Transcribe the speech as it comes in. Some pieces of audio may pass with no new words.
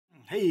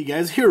Hey you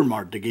guys, here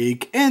Mark the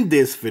Geek. In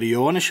this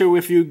video I want to share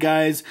with you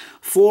guys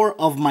 4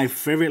 of my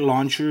favorite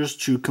launchers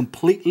to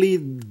completely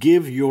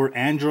give your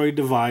Android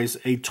device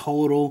a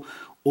total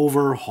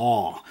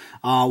overhaul.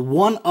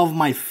 One of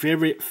my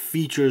favorite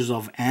features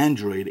of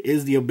Android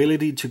is the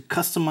ability to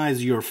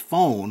customize your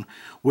phone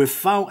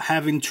without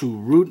having to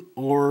root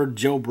or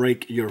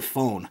jailbreak your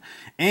phone.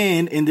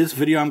 And in this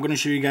video I'm going to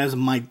show you guys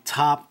my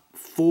top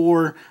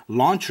 4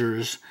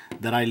 launchers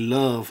that I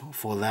love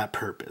for that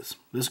purpose.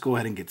 Let's go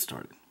ahead and get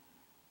started.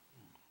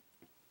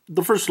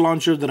 The first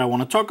launcher that I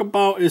want to talk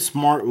about is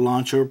Smart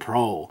Launcher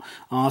Pro.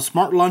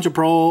 Smart Launcher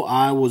Pro,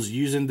 I was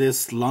using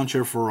this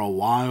launcher for a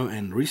while,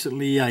 and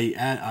recently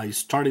I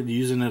started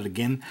using it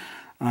again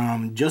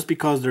just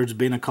because there's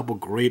been a couple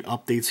great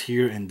updates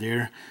here and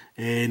there.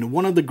 And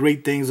one of the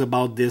great things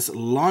about this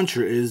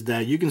launcher is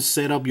that you can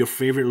set up your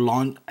favorite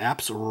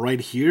apps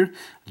right here,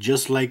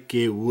 just like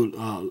it would.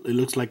 It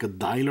looks like a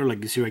dialer,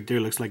 like you see right there.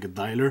 It looks like a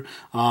dialer.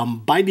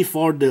 By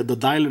default, the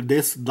dialer,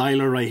 this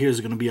dialer right here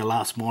is going to be a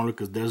lot smaller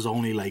because there's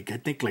only I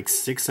think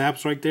 6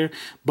 apps right there.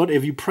 But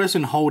if you press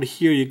and hold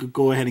here, you could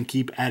go ahead and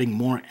keep adding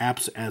more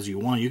apps as you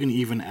want. You can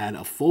even add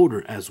a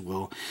folder as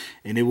well,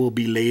 and it will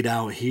be laid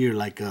out here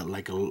like a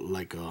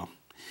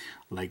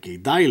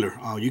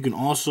dialer. You can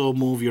also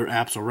move your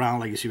apps around,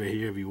 like you see right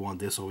here. If you want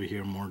this over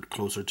here more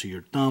closer to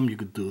your thumb, you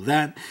could do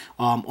that.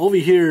 Over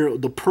here,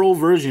 the Pro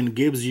version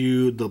gives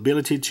you the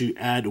ability to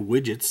add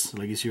widgets,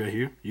 like you see right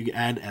here. You can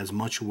add as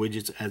much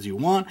widgets as you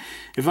want.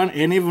 If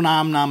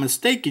I'm not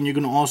mistaken, you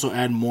can also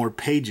add more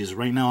pages.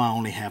 Right now, I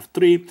only have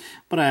 3,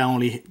 but I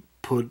only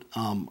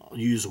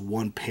use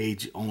 1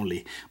 page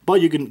only, but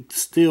you can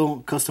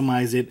still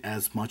customize it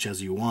as much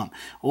as you want.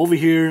 Over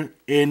here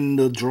in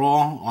the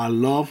draw, I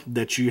love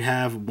that you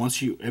have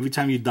every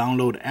time you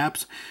download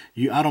apps,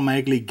 you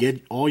automatically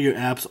get all your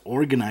apps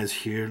organized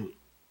here.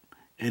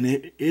 And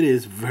it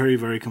is very,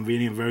 very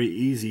convenient, very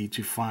easy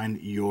to find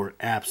your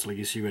apps, like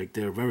you see right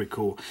there. Very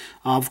cool.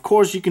 Of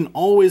course, you can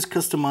always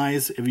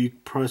customize. If you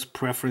press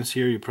preference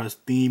here, you press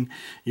theme,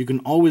 you can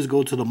always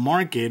go to the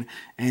market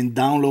and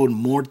download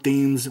more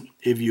themes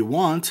if you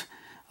want,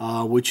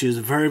 which is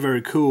very,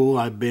 very cool.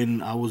 I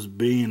was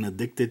being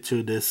addicted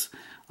to this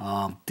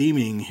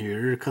theming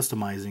here,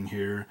 customizing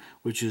here,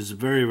 which is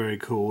very, very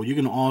cool. You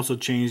can also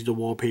change the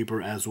wallpaper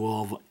as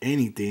well of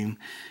any theme.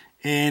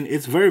 And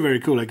it's very, very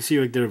cool. Like you see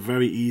right there,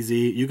 very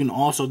easy. You can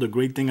also, the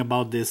great thing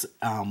about this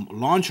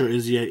launcher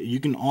is you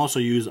can also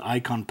use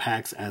icon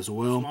packs as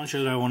well. The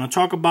launcher that I want to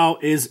talk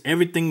about is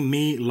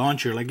EverythingMe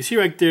Launcher. Like you see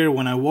right there,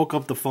 when I woke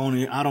up the phone,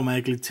 it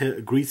automatically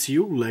greets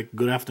you like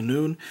good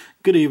afternoon,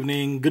 good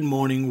evening, good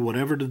morning,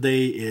 whatever the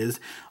day is.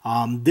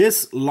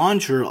 This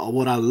launcher,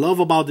 what I love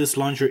about this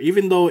launcher,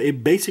 even though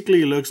it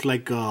basically looks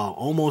like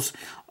almost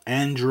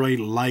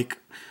Android-like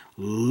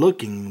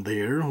looking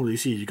there. You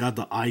see you got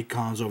the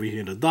icons over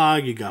here in the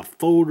dog, you got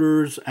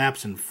folders,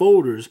 apps and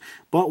folders.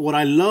 But what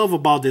I love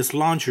about this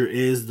launcher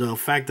is the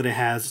fact that it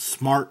has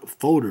smart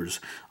folders.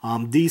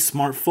 These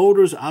smart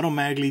folders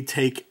automatically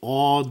take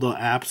all the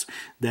apps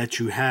that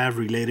you have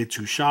related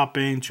to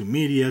shopping, to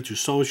media, to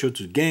social,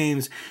 to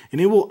games, and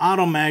it will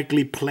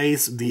automatically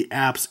place the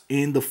apps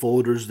in the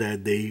folders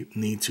that they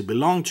need to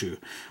belong to.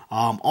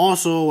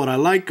 Also, what I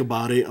like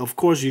about it, of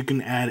course, you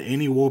can add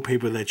any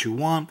wallpaper that you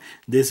want.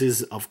 This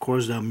is, of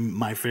course,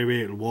 my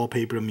favorite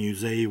wallpaper,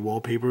 Muse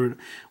wallpaper,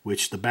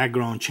 which the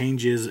background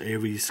changes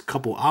every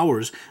couple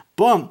hours.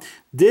 But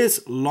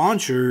this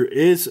launcher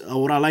is,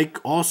 what I like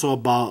also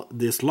about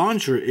this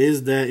launcher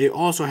is that it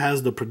also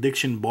has the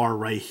prediction bar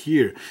right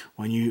here.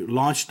 When you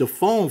launch the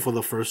phone for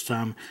the first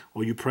time,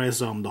 or you press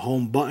the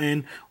home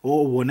button,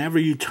 or whenever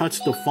you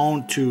touch the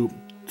phone to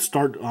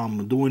start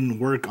doing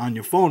work on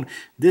your phone,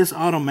 this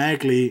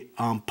automatically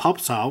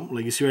pops out.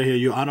 Like you see right here,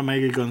 you're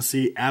automatically going to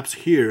see apps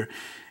here.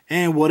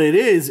 And what it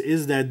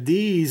is that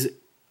these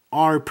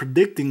are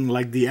predicting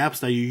like the apps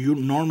that you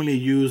normally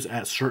use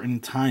at certain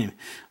time.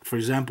 For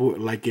example,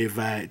 like if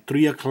at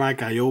 3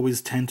 o'clock, I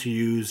always tend to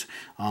use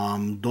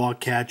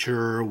dog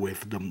catcher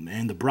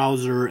in the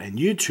browser and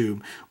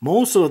YouTube.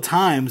 Most of the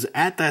times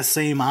at that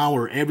same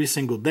hour every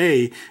single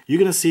day, you're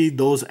gonna see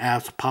those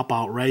apps pop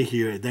out right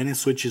here. Then it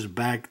switches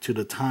back to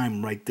the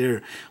time right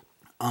there.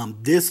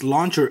 This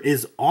launcher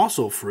is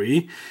also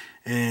free,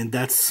 and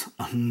that's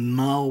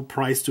no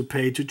price to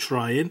pay to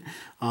try it.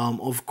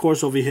 Of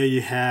course, over here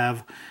you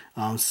have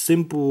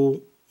simple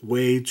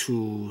way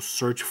to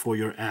search for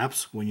your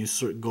apps. When you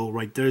go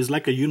right there, it's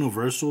like a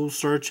universal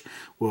search,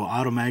 will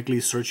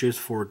automatically searches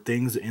for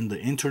things in the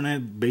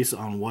internet based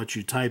on what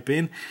you type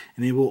in,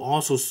 and it will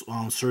also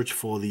search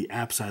for the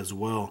apps as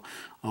well.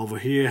 Over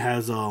here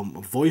has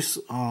voice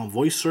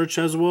search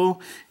as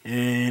well,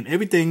 and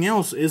everything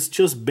else is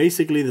just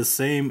basically the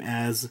same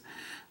as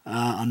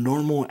a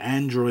normal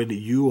Android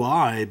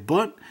UI,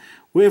 but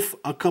with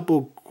a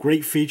couple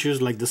great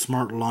features like the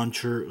smart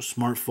launcher,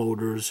 smart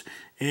folders,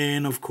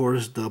 and of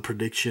course the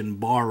prediction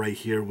bar right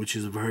here, which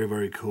is very,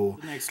 very cool.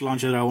 The next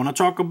launcher that I want to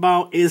talk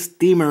about is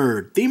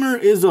Themer. Themer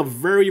is a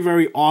very,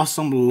 very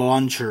awesome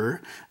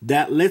launcher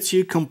that lets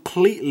you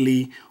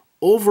completely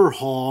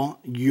overhaul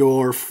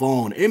your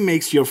phone. It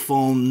makes your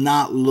phone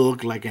not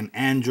look like an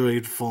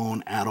Android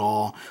phone at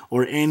all,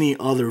 or any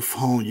other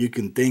phone you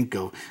can think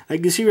of.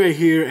 Like you see right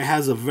here, it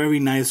has a very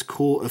nice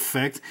cool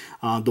effect.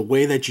 The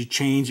way that you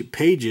change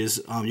pages,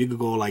 you could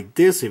go like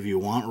this if you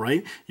want,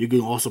 right? You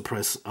can also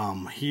press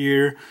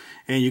here,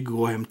 and you can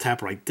go ahead and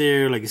tap right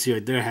there. Like you see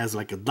right there, it has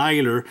like a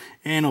dialer,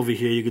 and over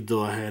here you could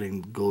go ahead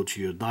and go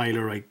to your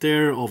dialer right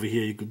there. Over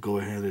here you could go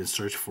ahead and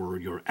search for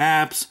your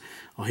apps.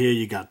 Here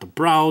you got the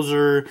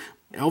browser.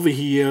 Over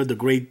here, the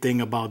great thing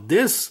about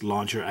this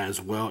launcher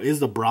as well is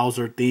the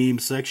browser theme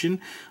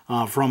section.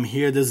 From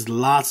here, there's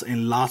lots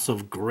and lots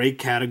of great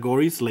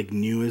categories like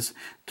newest,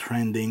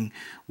 trending,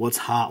 what's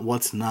hot,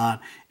 what's not.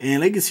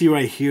 And like you see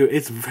right here,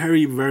 it's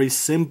very, very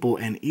simple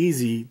and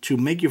easy to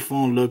make your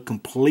phone look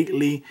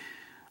completely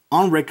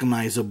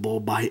unrecognizable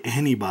by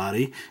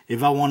anybody.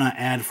 If I want to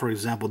add, for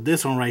example,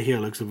 this one right here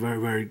looks very,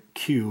 very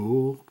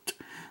cute.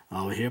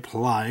 Over here,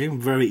 apply,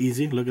 very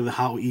easy. Look at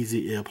how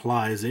easy it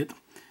applies it.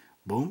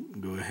 Boom,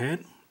 go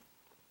ahead.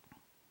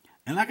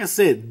 And like I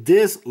said,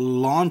 this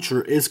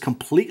launcher is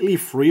completely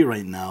free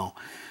right now.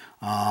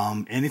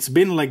 And it's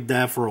been like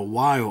that for a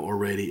while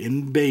already.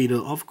 In beta,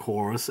 of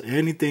course,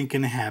 anything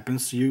can happen.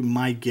 So you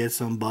might get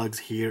some bugs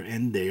here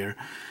and there.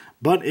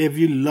 But if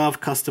you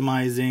love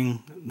customizing,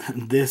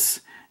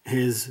 this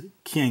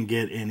can't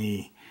get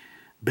any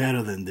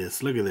better than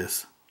this. Look at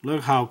this.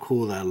 Look how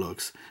cool that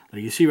looks.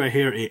 Like you see right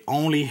here, it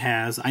only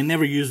has, I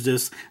never used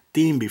this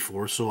theme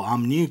before, so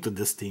I'm new to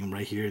this theme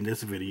right here in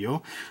this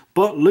video.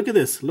 But look at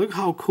this. Look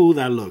how cool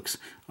that looks.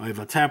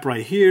 If I tap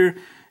right here,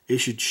 it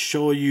should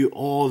show you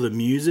all the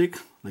music.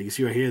 Like you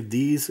see right here,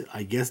 these,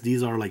 I guess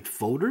these are like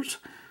folders.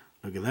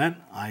 Look at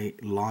that. I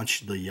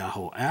launched the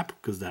Yahoo app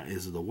because that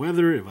is the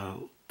weather. If I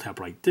tap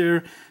right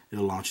there,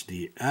 it'll launch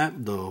the app,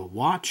 the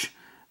watch,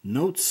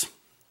 notes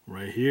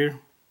right here.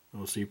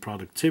 You'll see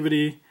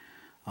productivity.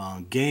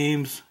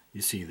 Games,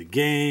 you see the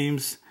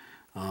games,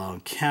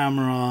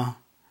 camera,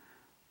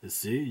 let's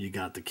see, you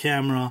got the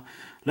camera.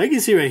 Like you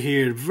see right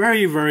here,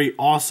 very, very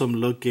awesome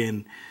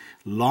looking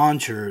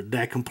launcher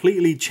that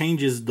completely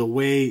changes the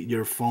way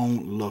your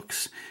phone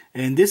looks.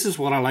 And this is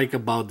what I like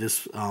about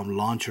this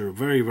launcher.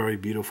 Very, very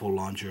beautiful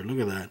launcher. Look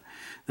at that.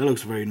 That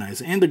looks very nice.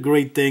 And the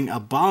great thing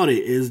about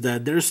it is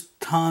that there's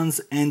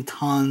tons and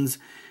tons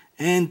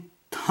and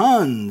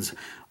tons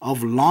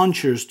of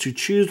launchers to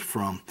choose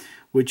from,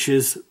 which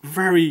is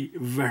very,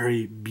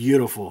 very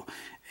beautiful.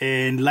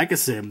 And like I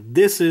said,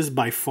 this is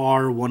by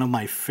far one of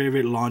my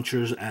favorite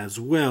launchers as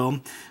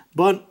well.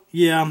 But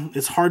yeah,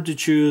 it's hard to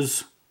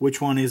choose which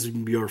one is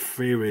your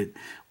favorite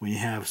when you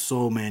have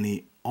so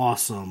many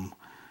awesome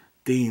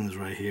themes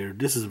right here.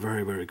 This is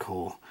very, very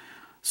cool.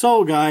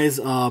 So guys,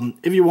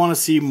 if you want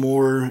to see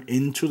more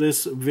into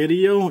this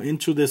video,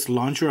 into this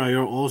launcher, I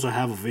also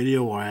have a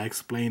video where I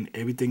explain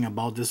everything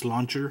about this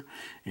launcher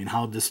and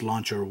how this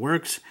launcher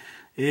works.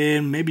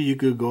 And maybe you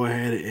could go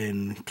ahead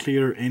and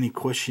clear any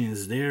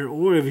questions there,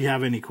 or if you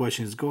have any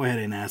questions, go ahead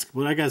and ask.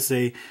 But like I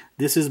say,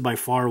 this is by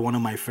far one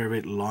of my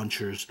favorite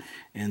launchers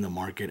in the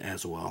market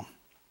as well.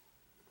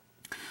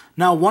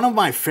 Now, one of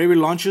my favorite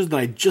launchers that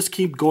I just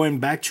keep going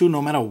back to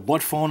no matter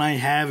what phone I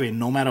have and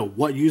no matter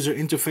what user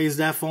interface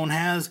that phone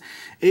has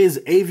is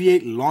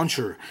EverythingMe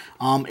Launcher.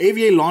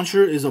 EverythingMe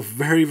Launcher is a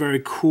very,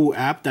 very cool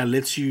app that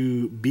lets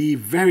you be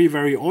very,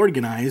 very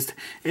organized,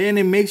 and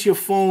it makes your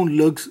phone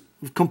look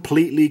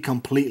completely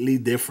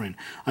different.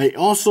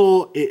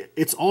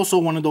 It's also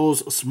one of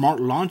those smart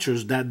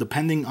launchers that,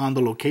 depending on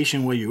the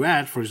location where you're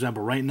at, for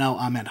example, right now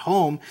I'm at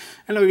home,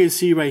 and like you can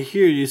see right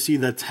here, you see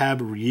the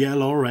tab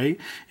yellow, right?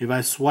 If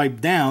I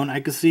swipe down, I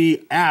can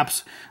see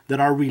apps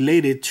that are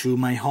related to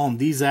my home.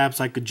 These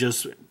apps I could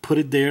just put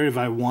it there if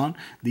I want.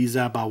 These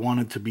apps I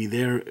want it to be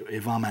there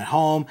if I'm at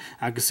home.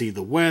 I could see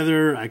the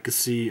weather. I could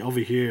see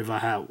over here if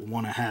I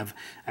want to have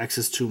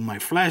access to my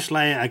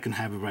flashlight, I can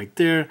have it right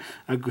there.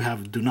 I could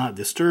have do not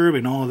disturb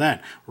and all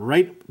that,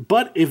 right?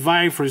 But if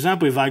I, for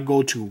example, if I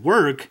go to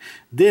work,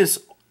 this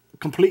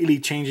completely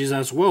changes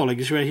as well. Like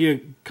you see right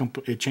here,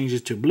 it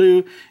changes to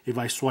blue. If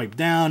I swipe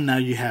down, now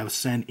you have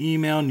send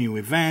email, new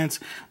events.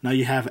 Now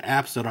you have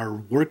apps that are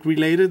work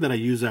related that I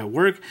use at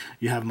work.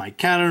 You have my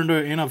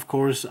calendar, and of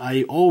course,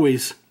 I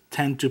always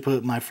tend to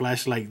put my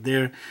flashlight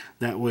there.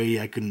 That way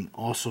I can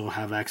also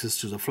have access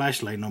to the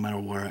flashlight no matter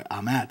where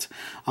I'm at.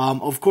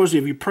 Of course,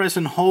 if you press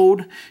and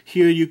hold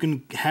here, you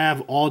can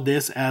have all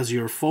this as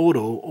your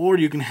photo, or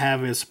you can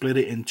have it split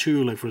it in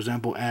two. Like for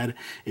example, add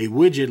a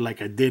widget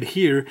like I did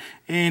here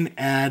and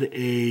add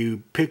a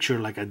picture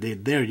like I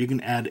did there. You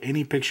can add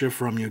any picture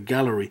from your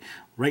gallery.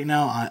 Right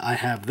now, I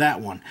have that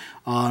one.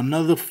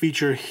 Another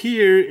feature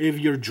here, if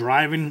you're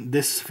driving,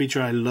 this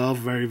feature I love,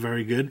 very,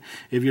 very good.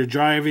 If you're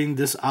driving,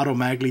 this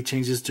automatically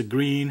changes to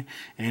green.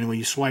 And when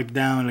you swipe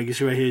down, like you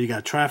see right here, you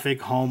got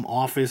traffic, home,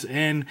 office,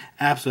 and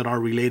apps that are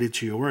related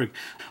to your work.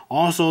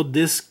 Also,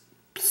 this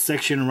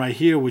section right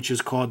here, which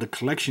is called the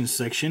collection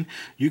section,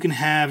 you can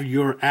have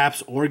your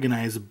apps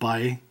organized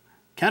by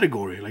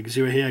category. Like you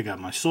see right here, I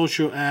got my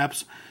social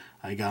apps,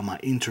 I got my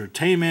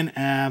entertainment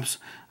apps,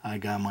 I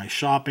got my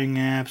shopping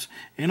apps,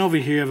 and over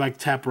here, if I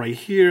tap right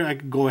here, I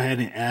can go ahead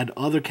and add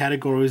other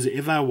categories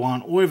if I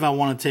want, or if I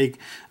want to take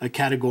a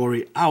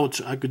category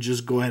out, I could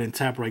just go ahead and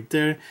tap right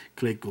there,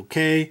 click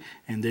OK,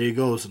 and there you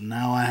go. So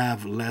now I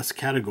have less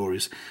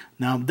categories.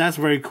 Now that's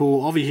very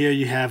cool. Over here,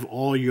 you have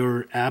all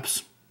your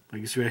apps.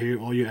 Like you see right here,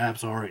 all your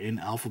apps are in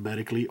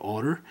alphabetically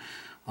order.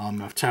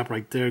 I've tapped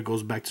right there, it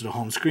goes back to the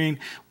home screen.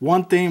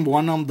 One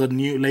of the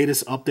new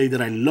latest update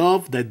that I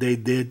love that they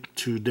did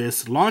to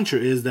this launcher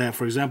is that,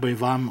 for example,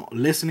 if I'm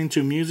listening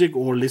to music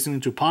or listening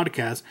to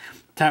podcasts,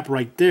 tap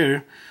right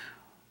there,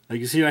 like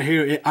you see right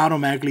here, it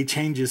automatically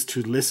changes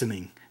to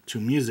listening to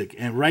music.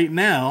 And right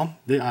now,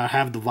 I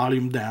have the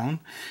volume down,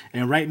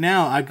 and right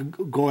now I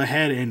could go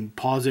ahead and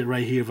pause it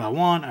right here if I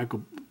want. I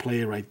could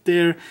play it right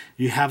there.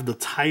 You have the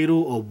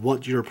title of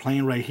what you're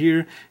playing right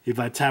here. If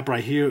I tap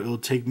right here, it'll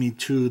take me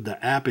to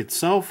the app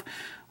itself.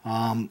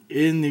 And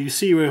you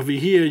see over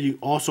here, you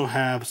also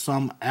have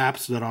some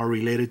apps that are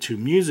related to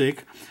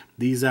music.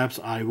 These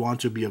apps I want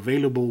to be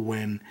available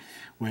when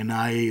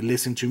I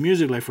listen to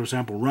music, like for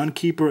example, Run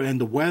Keeper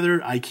and the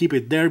weather. I keep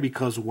it there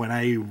because when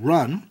I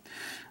run,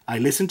 I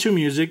listen to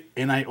music,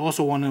 and I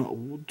also want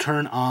to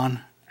turn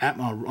on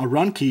a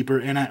Run Keeper,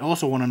 and I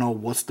also want to know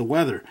what's the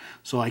weather.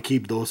 So I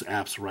keep those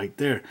apps right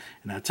there,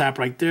 and I tap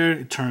right there,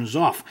 it turns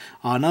off.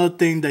 Another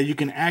thing that you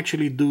can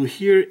actually do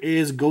here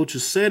is go to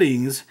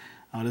settings.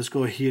 Let's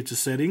go here to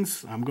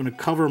settings. I'm going to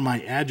cover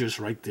my address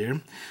right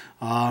there.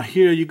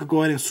 Here you could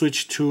go ahead and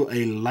switch to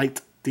a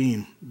light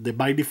theme.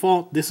 By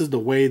default, this is the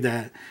way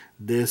that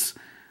this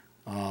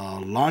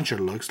launcher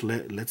looks.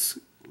 Let's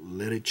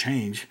let it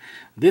change.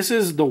 This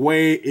is the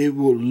way it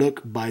will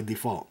look by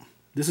default.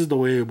 This is the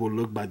way it will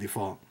look by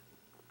default.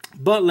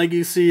 But like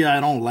you see, I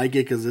don't like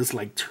it because it's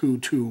like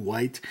too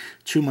white,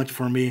 too much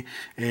for me,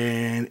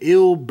 and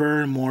it'll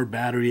burn more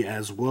battery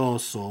as well.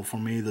 So for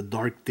me, the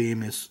dark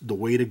theme is the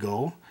way to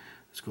go.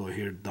 Let's go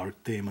here,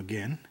 dark theme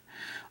again.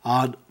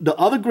 The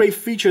other great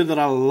feature that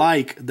I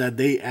like that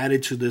they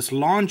added to this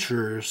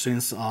launcher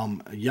since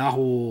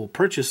Yahoo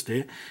purchased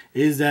it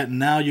is that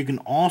now you can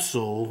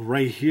also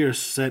right here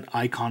set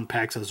icon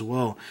packs as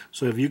well.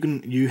 So if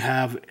you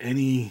have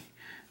any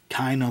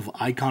kind of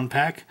icon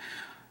pack,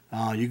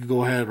 you can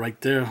go ahead right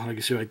there, like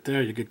you see right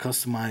there, you can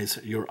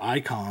customize your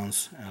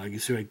icons. Like you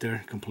see right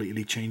there,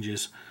 completely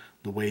changes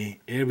the way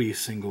every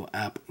single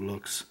app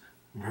looks.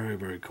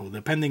 Very cool,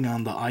 depending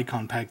on the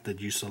icon pack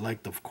that you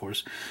select, of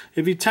course.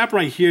 If you tap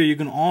right here, you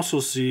can also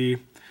see,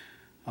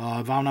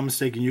 if I'm not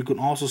mistaken, you can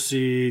also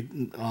see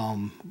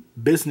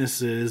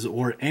businesses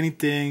or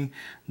anything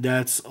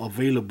that's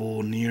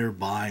available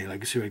nearby, like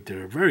you see right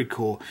there. Very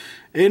cool.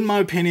 In my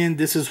opinion,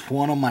 this is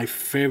one of my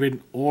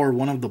favorite or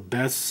one of the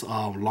best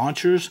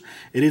launchers.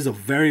 It is a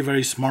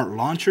very smart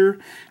launcher.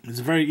 It's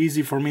very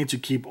easy for me to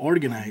keep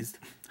organized.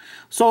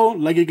 So,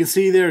 like you can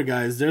see there,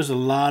 guys, there's a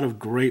lot of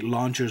great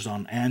launchers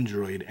on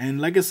Android.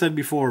 And like I said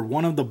before,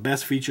 one of the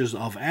best features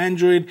of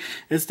Android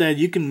is that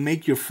you can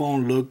make your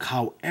phone look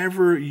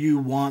however you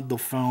want the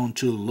phone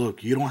to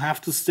look. You don't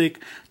have to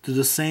stick to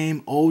the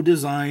same old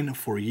design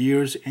for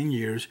years and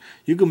years.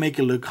 You can make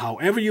it look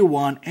however you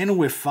want and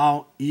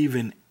without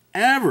even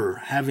ever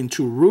having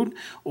to root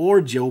or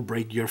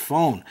jailbreak your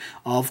phone.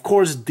 Of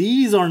course,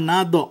 these are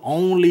not the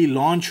only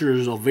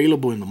launchers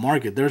available in the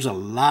market. There's a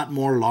lot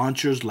more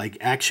launchers like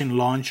Action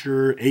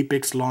Launcher,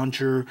 Apex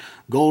Launcher,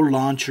 Gold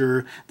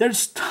Launcher.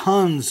 There's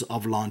tons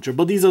of launcher,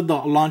 but these are the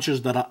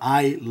launchers that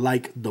I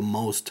like the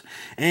most.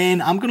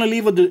 And I'm gonna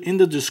leave in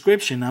the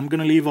description, I'm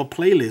gonna leave a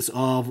playlist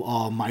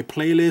of my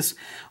playlist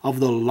of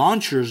the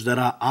launchers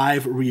that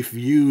I've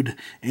reviewed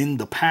in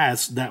the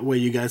past. That way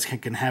you guys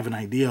can have an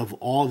idea of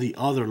all the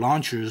other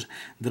launchers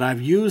that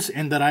I've used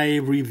and that I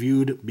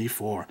reviewed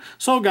before.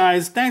 So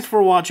guys, thanks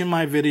for watching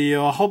my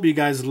video. I hope you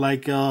guys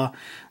like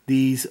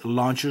these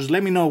launchers.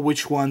 Let me know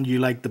which one you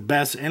like the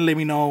best, and let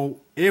me know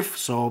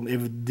if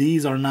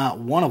these are not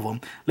one of them,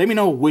 let me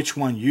know which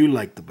one you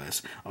like the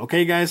best.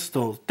 Okay guys,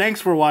 so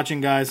thanks for watching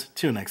guys,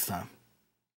 till next time.